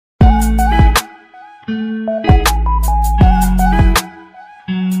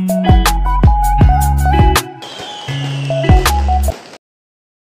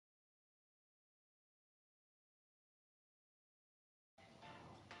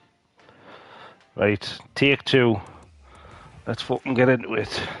Right, take two. Let's fucking get into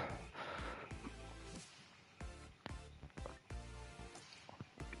it.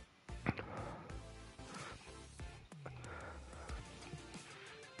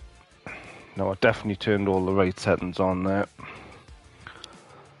 Now I definitely turned all the right settings on there.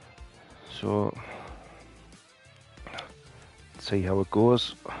 So, let's see how it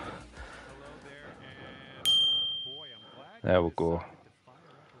goes. There we go.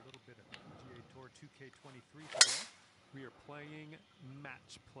 We are playing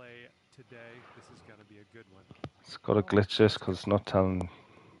Matchplay today. This is going to be a good one. It's got to glitch this because it's not telling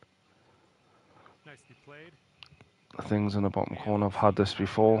Nicely played. the things in the bottom corner. I've had this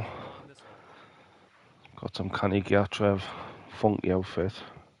before. Got some canny gear, Trev. Funky outfit.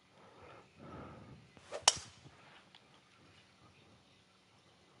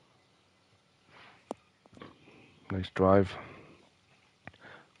 Nice drive.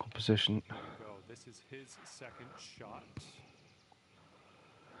 Good position. Here we go. This is his second shot.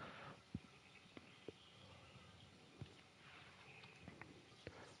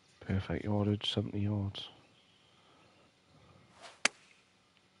 Perfect yardage, 70 yards.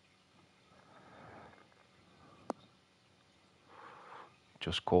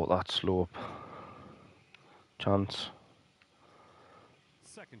 Just caught that slope. Chance.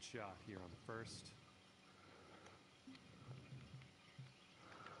 Second shot here on the first.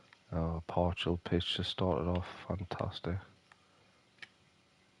 Oh, partial pitch just started off. Fantastic.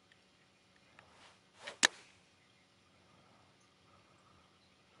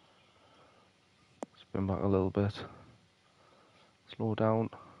 Spin back a little bit. Slow down.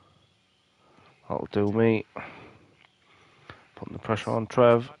 That'll do me. Putting the pressure on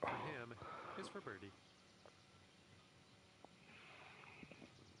Trev. Shot for him is for birdie.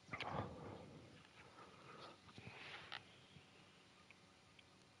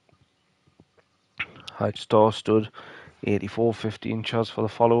 Height star stood 84.15 chance for the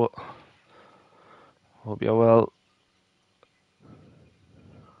follower. Hope you're well.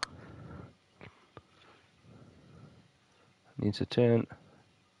 Needs a turn.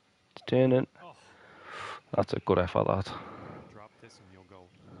 It's turning. Oh. That's a good effort, that. Drop this and you'll go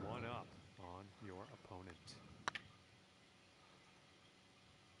one up on your opponent.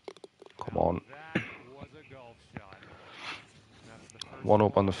 Come Now on. that was a golf shot. That's the first One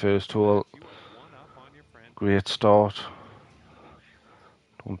up on the first hole. you are one up on your friend. Great start.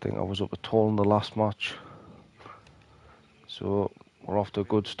 Don't think I was up at all in the last match. So we're off to a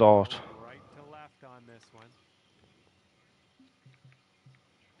good start. Right to left on this one.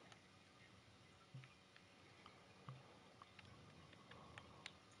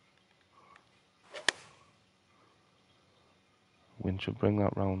 Wind should bring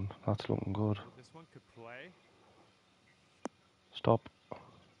that round. That's looking good. This one could play. Stop.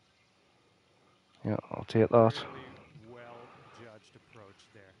 Yeah, I'll take that. Really well judged approach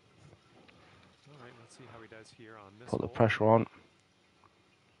there. All right, let's see how he does here on this Put the hole. pressure on.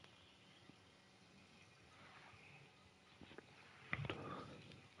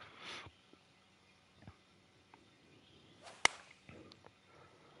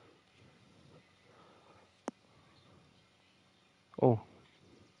 Oh.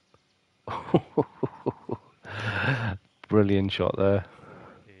 Brilliant shot there.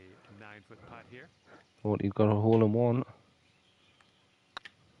 For a 9-foot putt here. Oh, you've got a hole in one.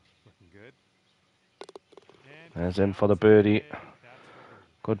 Looking good. And There's in for the birdie. that's for birdie.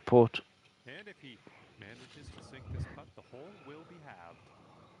 Good putt. And if he manages to sink this putt, the hole will be halved.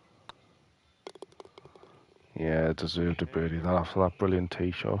 Yeah, deserved a birdie that after that brilliant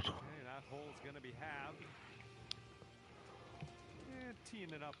tee shot. Okay, that hole's going to be halved. And teeing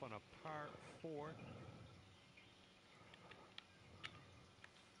it up on a par 4.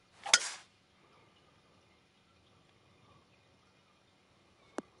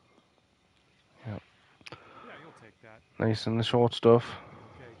 Yep. Yeah, you'll take that. Nice in the short stuff.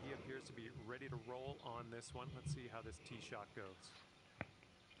 Okay, he appears to be ready to roll on this one. Let's see how this tee shot goes.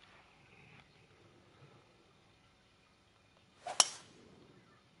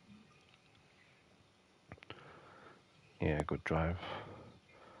 Yeah, good drive.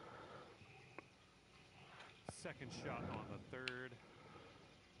 Second shot on the third.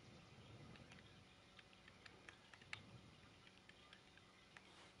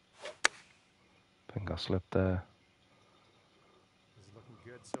 I think I slipped there. This is looking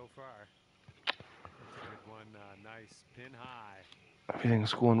good so far. That's a good one. Nice pin high.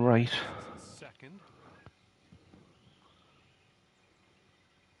 Everything's going right. This is second.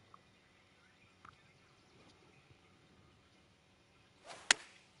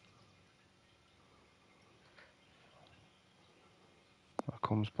 That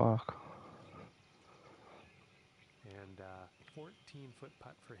comes back. 14-foot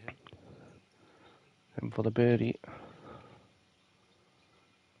putt for him. In for the birdie.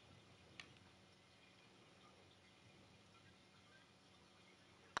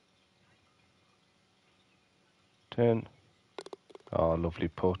 Turn. Oh, lovely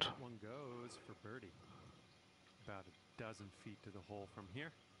putt. That one goes for birdie. About a dozen feet to the hole from here.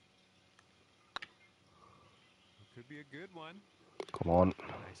 It could be a good one. Come on.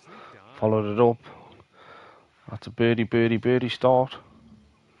 Nicely done. Followed it up. That's a birdie, birdie, birdie start.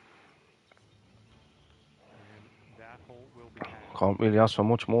 And that hole will be had. Can't really ask for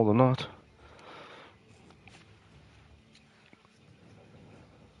much more than that.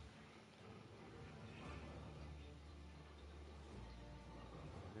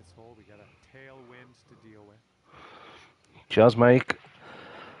 This hole, we got a tailwind to deal with. Cheers, Mike.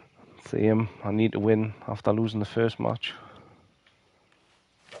 Same. I need to win after losing the first match.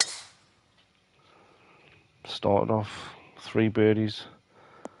 Started off 3 birdies.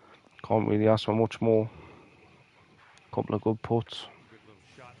 Can't really ask for much more. Couple of good putts. Good little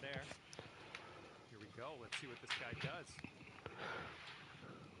shot there. Here we go. Let's see what this guy does.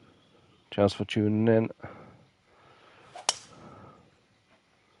 Cheers for tuning in.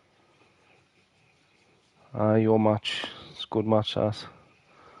 Your match. It's a good match, that.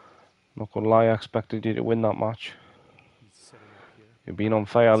 Not gonna lie, I expected you to win that match. He's setting up here. You've been on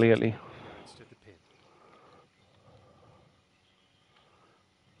fire lately. Yards to the pin.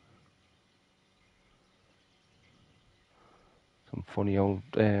 Some funny old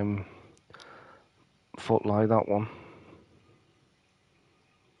foot lie, that one.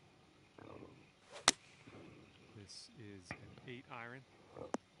 This is an 8-iron.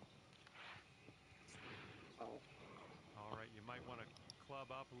 All right, you might want to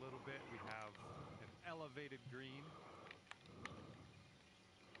club up a little bit. We have an elevated green.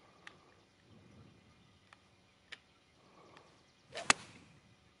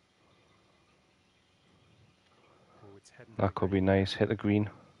 Oh, it's heading to That the could green. be nice. Hit the green.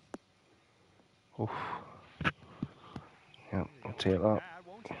 Oof. Yeah, I'll take that. That,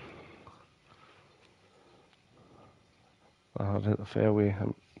 won't you? That hit the fairway.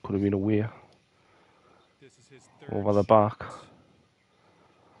 Could have been away. This is his third Over the shot. back.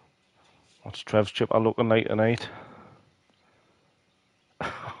 What's Trev's chipper looking like tonight?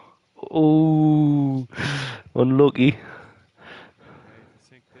 Oh, unlucky. Okay, if you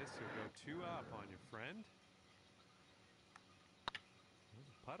sink this, you'll go 2 up on your friend. The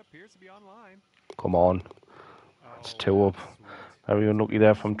putt appears to be online. Come on. It's 2 up. That's sweet. Very unlucky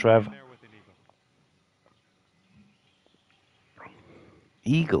there from Trev. There with an eagle.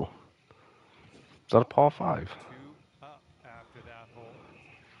 Eagle. Is that a par 5? 2 up after that hole.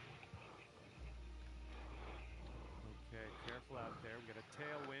 Okay, careful out there. We got a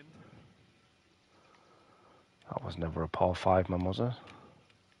tailwind. That was never a par 5, man, was it?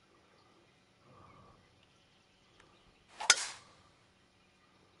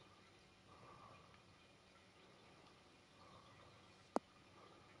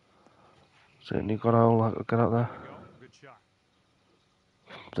 Certainly got all that to get out there. There we go. Good shot.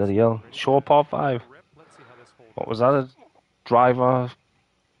 Bloody hell. Sure, par 5. Let's see how this hole What goes. was that? A driver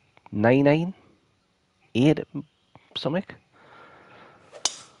 9-9? 8 something?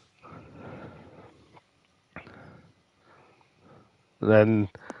 Then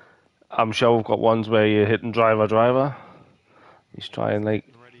I'm sure we've got ones where you're hitting driver. He's trying like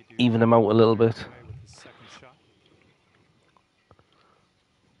even them out a little bit. With his second shot.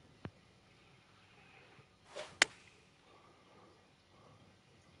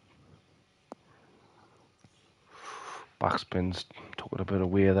 Backspins took it a bit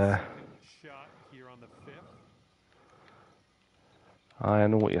away there. Second shot here on the 5th. I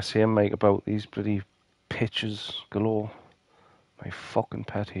know what you're saying, Mike, about these bloody pitches galore. My fucking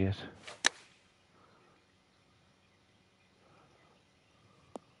pet hate.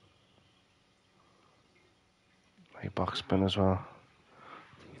 My backspin as well.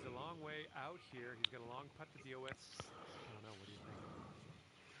 He's a long way out here. He's got a long putt to deal with. I don't know. What do you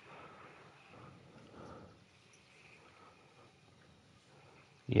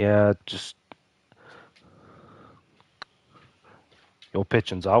think? Yeah, just your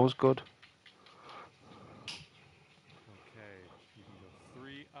pitching's always good. Okay, you can go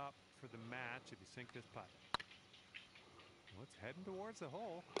 3 up for the match if you sink this putt. Well, it's heading towards the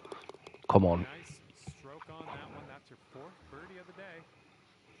hole. Come on. Nice stroke on that one. That's your 4th birdie of the day.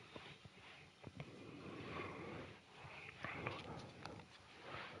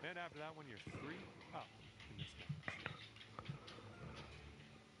 And after that one, you're 3 up in this match.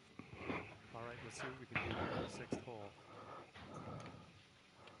 All right, let's see what we can do here on the 6th hole.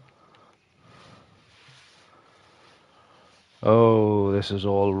 Oh, this is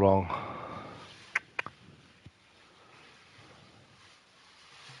all wrong.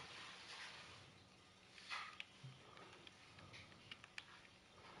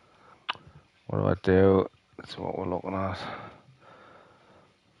 What do I do? That's what we're looking at.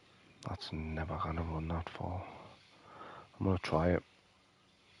 That's never going to run that far. I'm going to try it.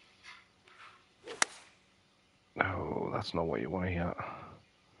 No, that's not what you want to hear. All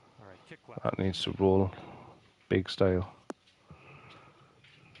right, kick left. That needs to roll big style.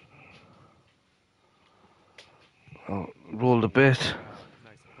 Oh, rolled a bit.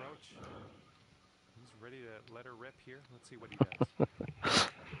 Nice approach. He's ready to let her rip here. Let's see what he does.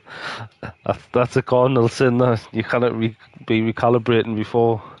 That's a cardinal sin that you cannot be recalibrating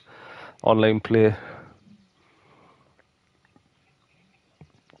before online play.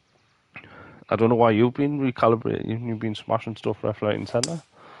 I don't know why you've been recalibrating. You've been smashing stuff left, right, and centre.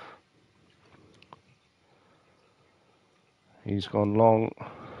 He's gone long.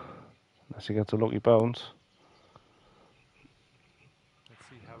 Unless he gets a lucky bounce. Let's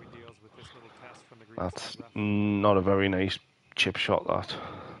see how he deals with this little test from the green That's side rough. not a very nice chip shot, that.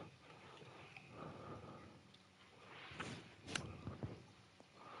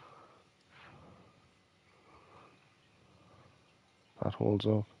 That holds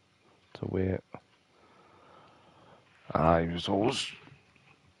up. To wait. He was always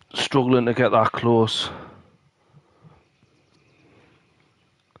struggling to get that close.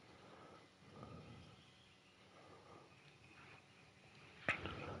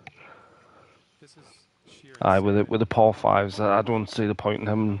 This is sheer With the par fives, I don't see the point in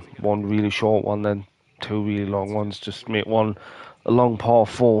having one really short one, then two really long ones. Just make one a long par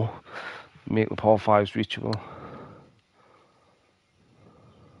four, make the par fives reachable.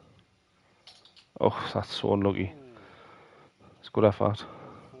 Oh, that's so unlucky. It's a good effort.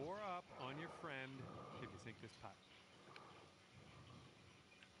 4 up on your friend if you sink this putt.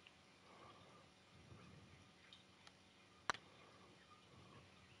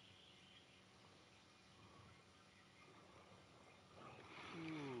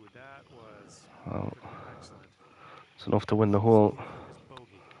 Ooh, that was excellent. It's enough to win the hole. This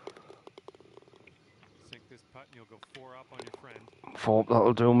bogey. Sink this putt and you'll go 4 up on your friend. 4 up,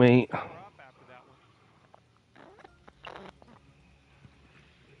 that'll do me. 4 up after that one.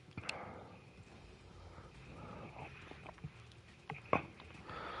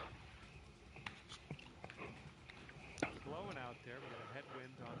 Blowing out there. We got a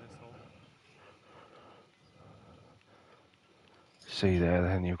headwind on this hole. See there,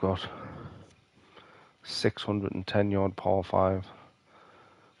 then you've got 610-yard par 5.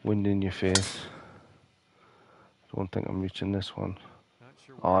 Wind in your face. Don't think I'm reaching this one. Not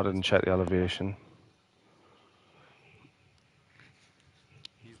sure I didn't check the elevation.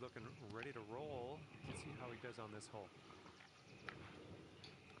 He's looking ready to roll. Let's see how he does on this hole.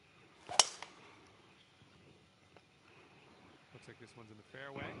 Looks like this one's in the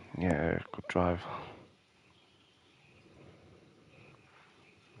fairway. Yeah, good drive.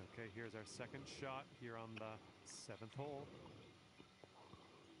 Okay, here's our second shot here on the 7th hole.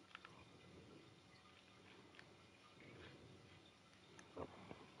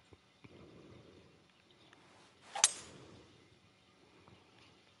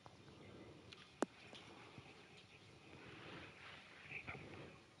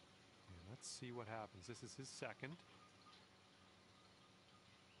 And let's see what happens. This is his second.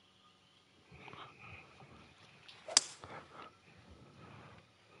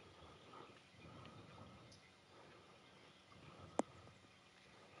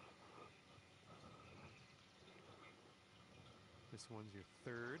 This one's your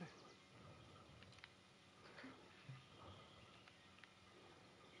third.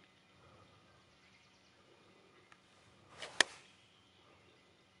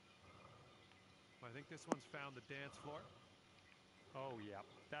 I think this one's found the dance floor. Oh, yeah,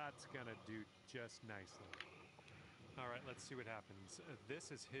 that's going to do just nicely. All right, let's see what happens.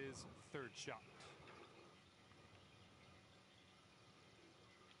 This is his third shot.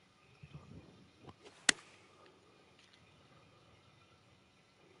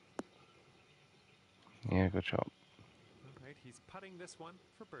 Yeah, good shot. All right, he's putting this one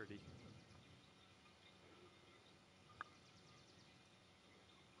for birdie.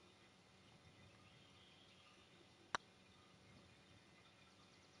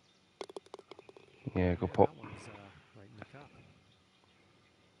 Yeah, good putt. That one's right in the cup.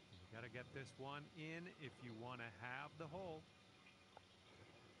 You got to get this one in if you want to have the hole.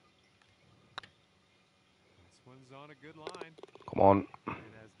 This one's on a good line. Come on. And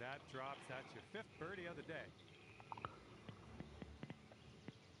as that drops, that's your 5th birdie of the day.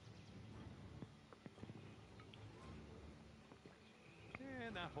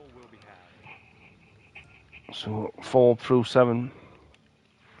 that hole will be halved. So 4 through 7.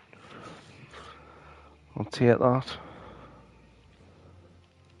 I'll take that.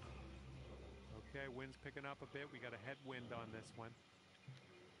 Okay, wind's picking up a bit. We got a headwind on this one.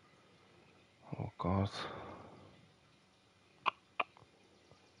 Oh God.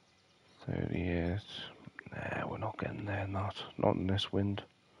 38. Nah, we're not getting there, not in this wind.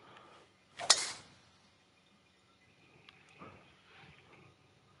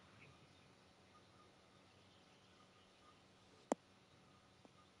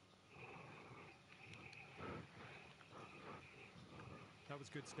 That was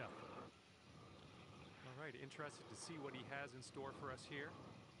good stuff. All right, interested to see what he has in store for us here.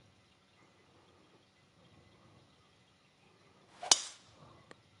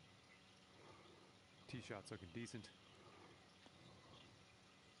 Tee shot's looking decent.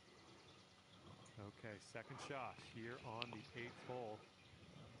 Okay, second shot here on the 8th hole.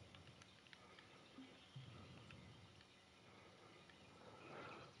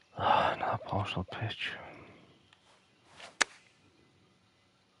 Another partial pitch.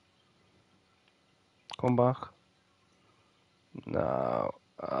 Come back. No.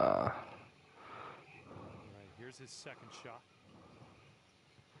 All right, here's his second shot.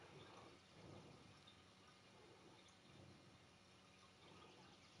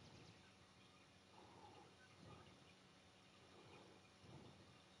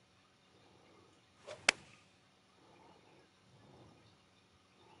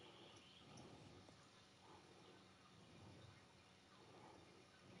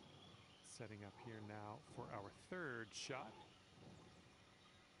 Setting up here now for our third shot.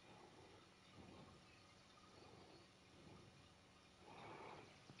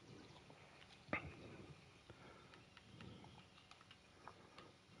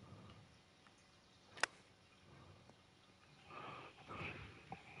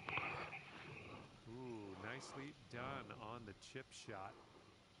 Ooh, nicely done on the chip shot.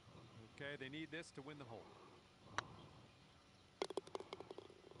 Okay, they need this to win the hole.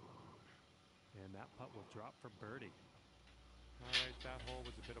 And that putt will drop for birdie. All right, that hole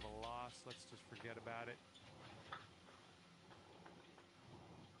was a bit of a loss. Let's just forget about it.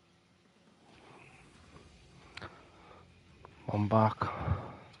 One back.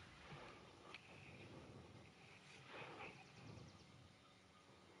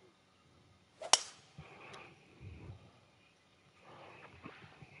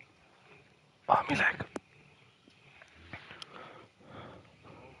 Oh, me leg.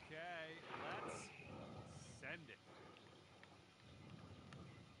 Okay, let's send it.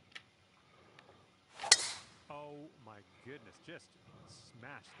 Oh my goodness, just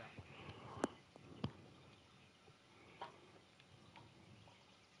smashed that one.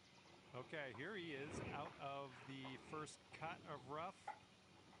 Okay, here he is out of the first cut of rough.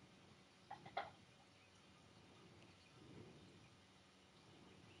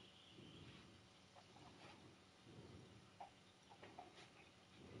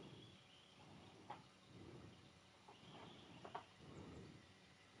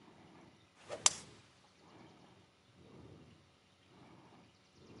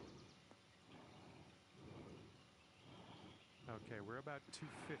 Okay, we're about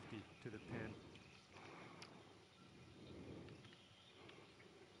 250 to the pin.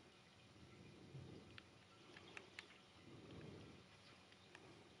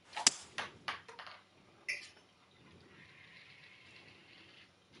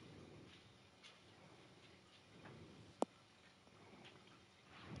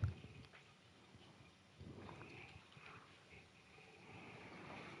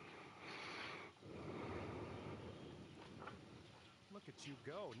 Look at you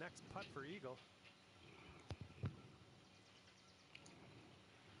go. Next putt for eagle.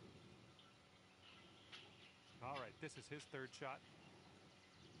 All right, this is his third shot.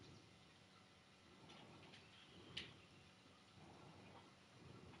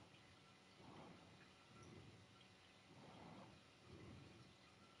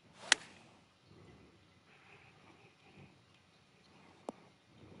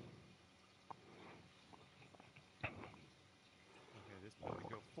 Okay, this putt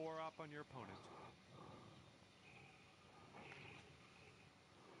would go 4 up on your opponent.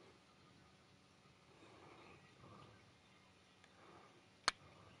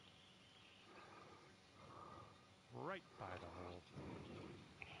 Right by the hole.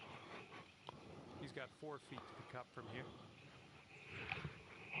 He's got 4 feet to the cup from here.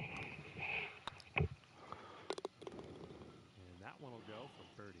 And that one will go for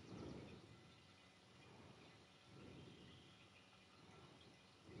birdie.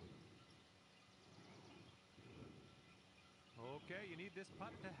 Okay, you need this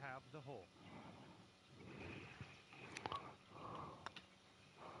putt to have the hole.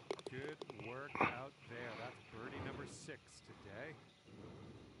 Good work out there. That's birdie number 6 today.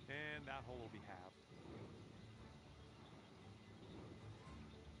 And that hole will be halved.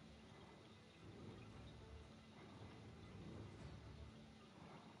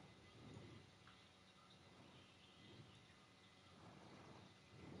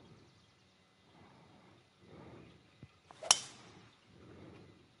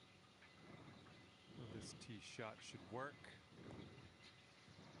 Well, this tee shot should work.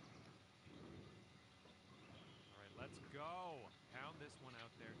 All right, let's go. Pound this one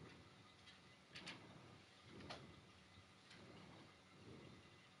out there.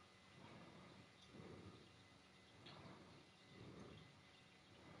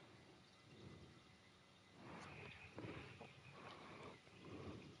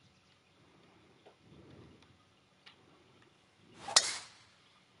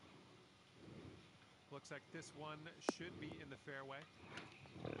 Looks like this one should be in the fairway.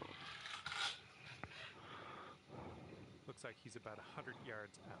 Looks like he's about 100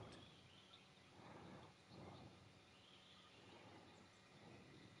 yards out.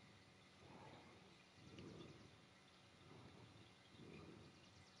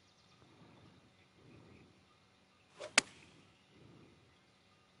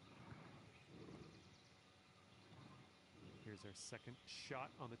 Here's our second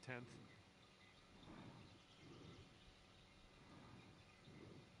shot on the 10th.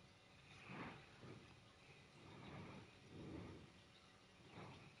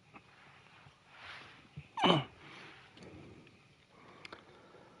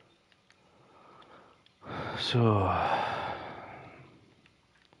 So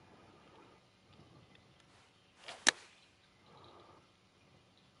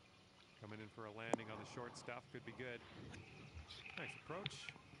Coming in for a landing on the short stuff. Could be good. Nice approach.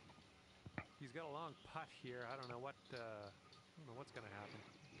 He's got a long putt here. I don't know what's going to happen.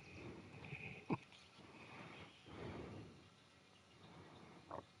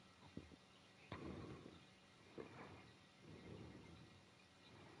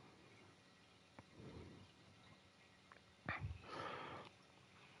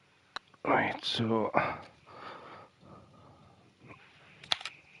 right, so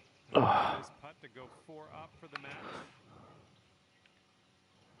This putt to go 4 up for the match.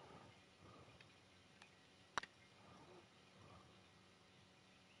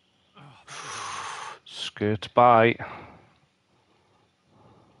 Oh, that was almost. skirt by. And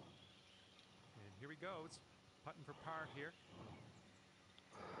here he goes. Putting for par here.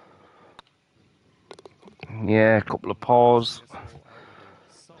 Yeah, a couple of paws. This hole out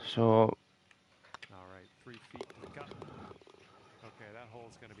with a solid. So All right, 3 feet to the cup. Okay, that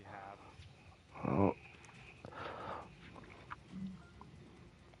hole's going to be halved. oh,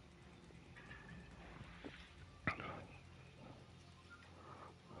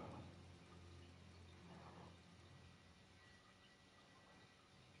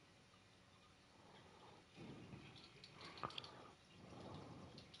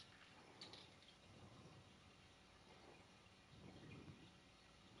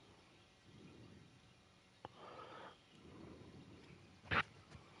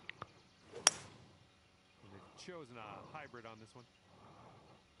 And they've chosen a hybrid on this one.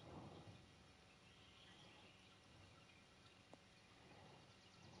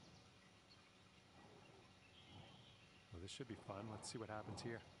 Well, this should be fun. Let's see what happens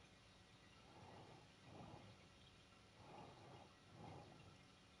here.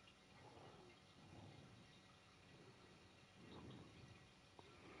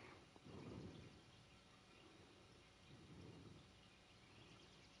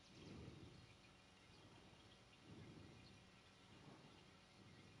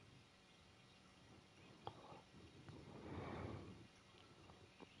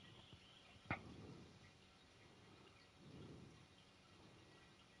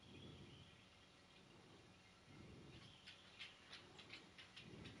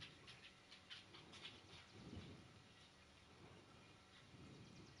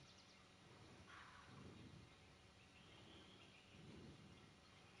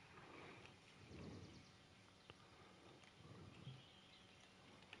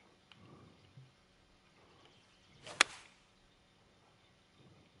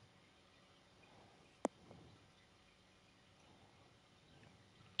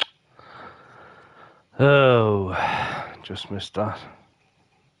 oh, just missed that.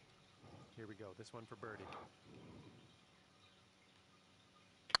 Here we go. This one for birdie.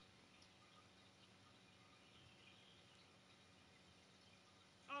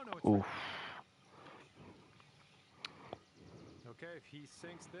 Oh, no, it's Oof. right. Okay, if he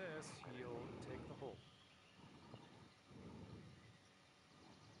sinks this, he'll take the hole.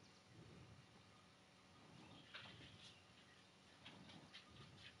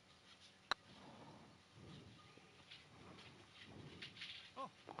 Oh.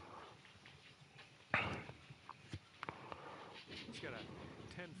 He's got a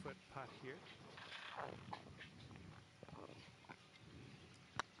 10-foot putt here.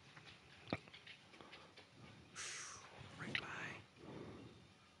 Right by.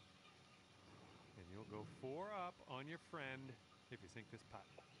 And you'll go 4 up on your friend if you sink this putt.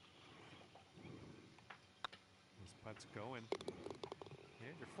 This putt's going.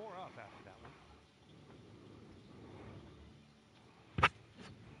 And you're 4 up after that one.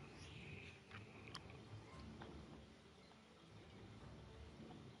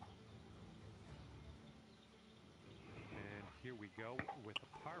 And here we go with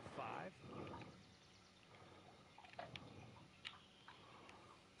a par 5.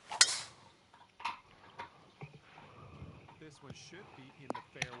 This one should be in the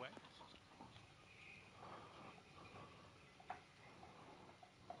fairway.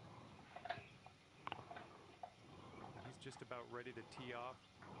 And he's just about ready to tee off.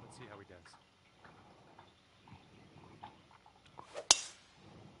 Let's see how he does.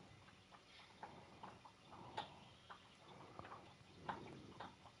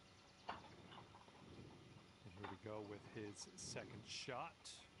 And here we go with his second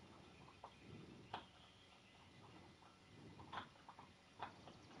shot.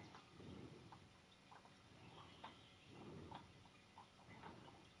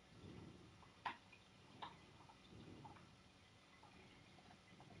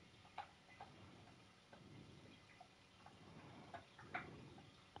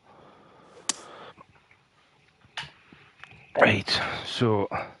 Right, so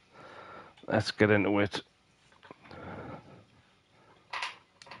let's get into it.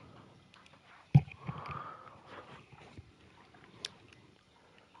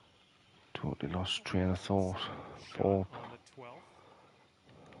 Totally lost train of thought. Shot on the 12th.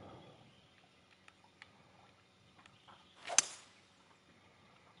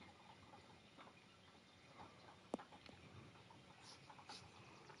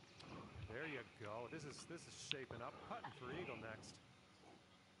 There you go. This is shaping up. Putting for eagle next.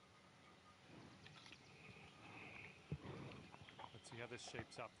 Let's see how this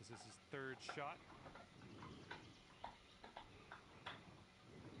shapes up. This is his third shot.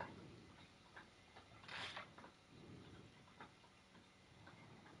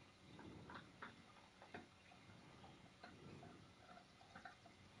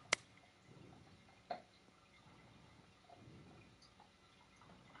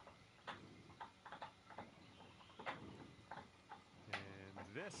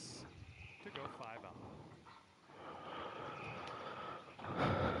 And this to go 5 up.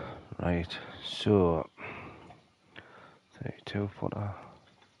 Right, so 32 footer.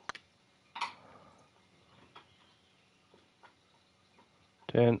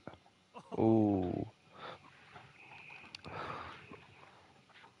 10. Ooh.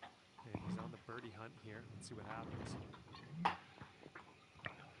 And he's on the birdie hunt here. Let's see what happens.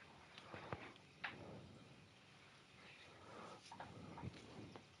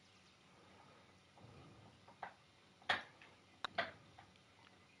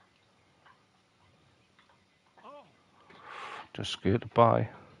 Oh! Just skated by.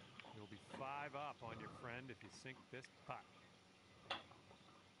 You'll be 5 up on your friend if you sink this putt.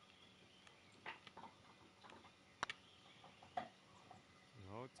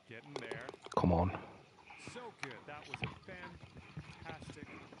 Oh, it's getting there. Come on. So good. That was a fantastic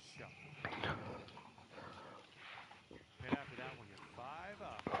shot. And after that one, you're 5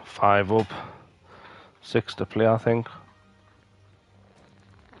 up. 5 up. 6 to play, I think.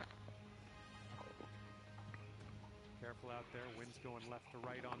 Careful out there. Wind's going left to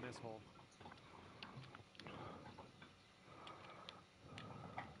right on this hole.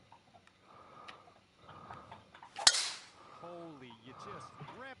 Holy, you just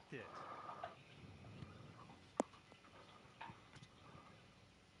ripped it.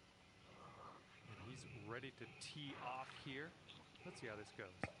 And he's ready to tee off here. Let's see how this goes.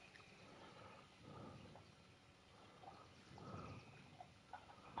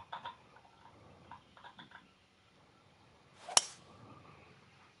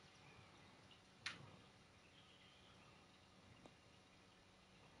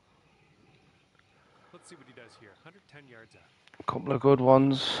 Let's see what he does here. 110 yards out. A couple of good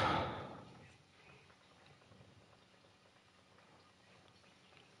ones.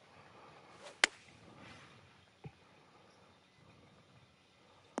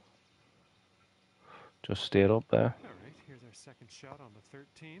 Just stayed up there. All right, here's our second shot on the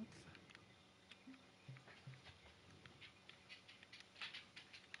 13th.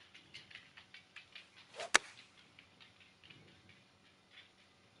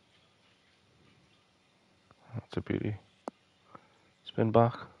 That's a beauty. Spin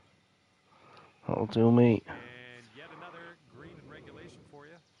back. That'll do me. And yet another green in regulation for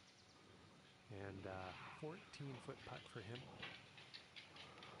you. And 14-foot putt for him.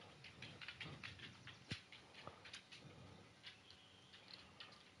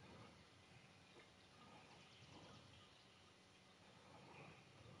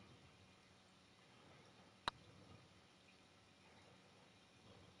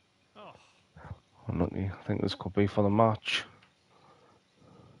 Oh. Unlucky. I think this could be for the match.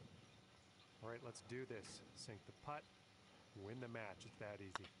 All right, let's do this. Sink the putt, win the match. It's that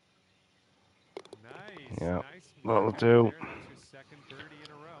easy. Nice. Yeah, Nice that'll work out do. there. That's your second birdie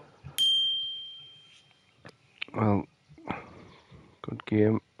in a row. Well, good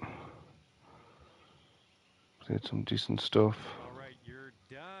game. Did some decent stuff. All right, you're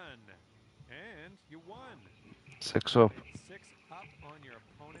done. And you won. 6 up. 6 up on your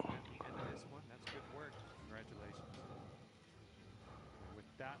opponent at the end of this one. That's good work. Congratulations. And with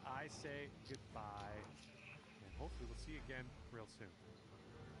that, I say goodbye. And hopefully we'll see you again real soon.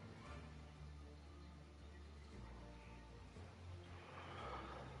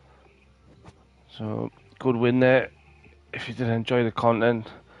 So, good win there. If you did enjoy the content,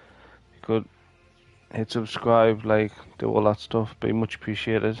 you could hit subscribe, like, do all that stuff. Be much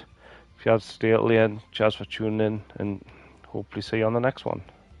appreciated. If you had to stay till the end, cheers for tuning in, and hopefully see you on the next one.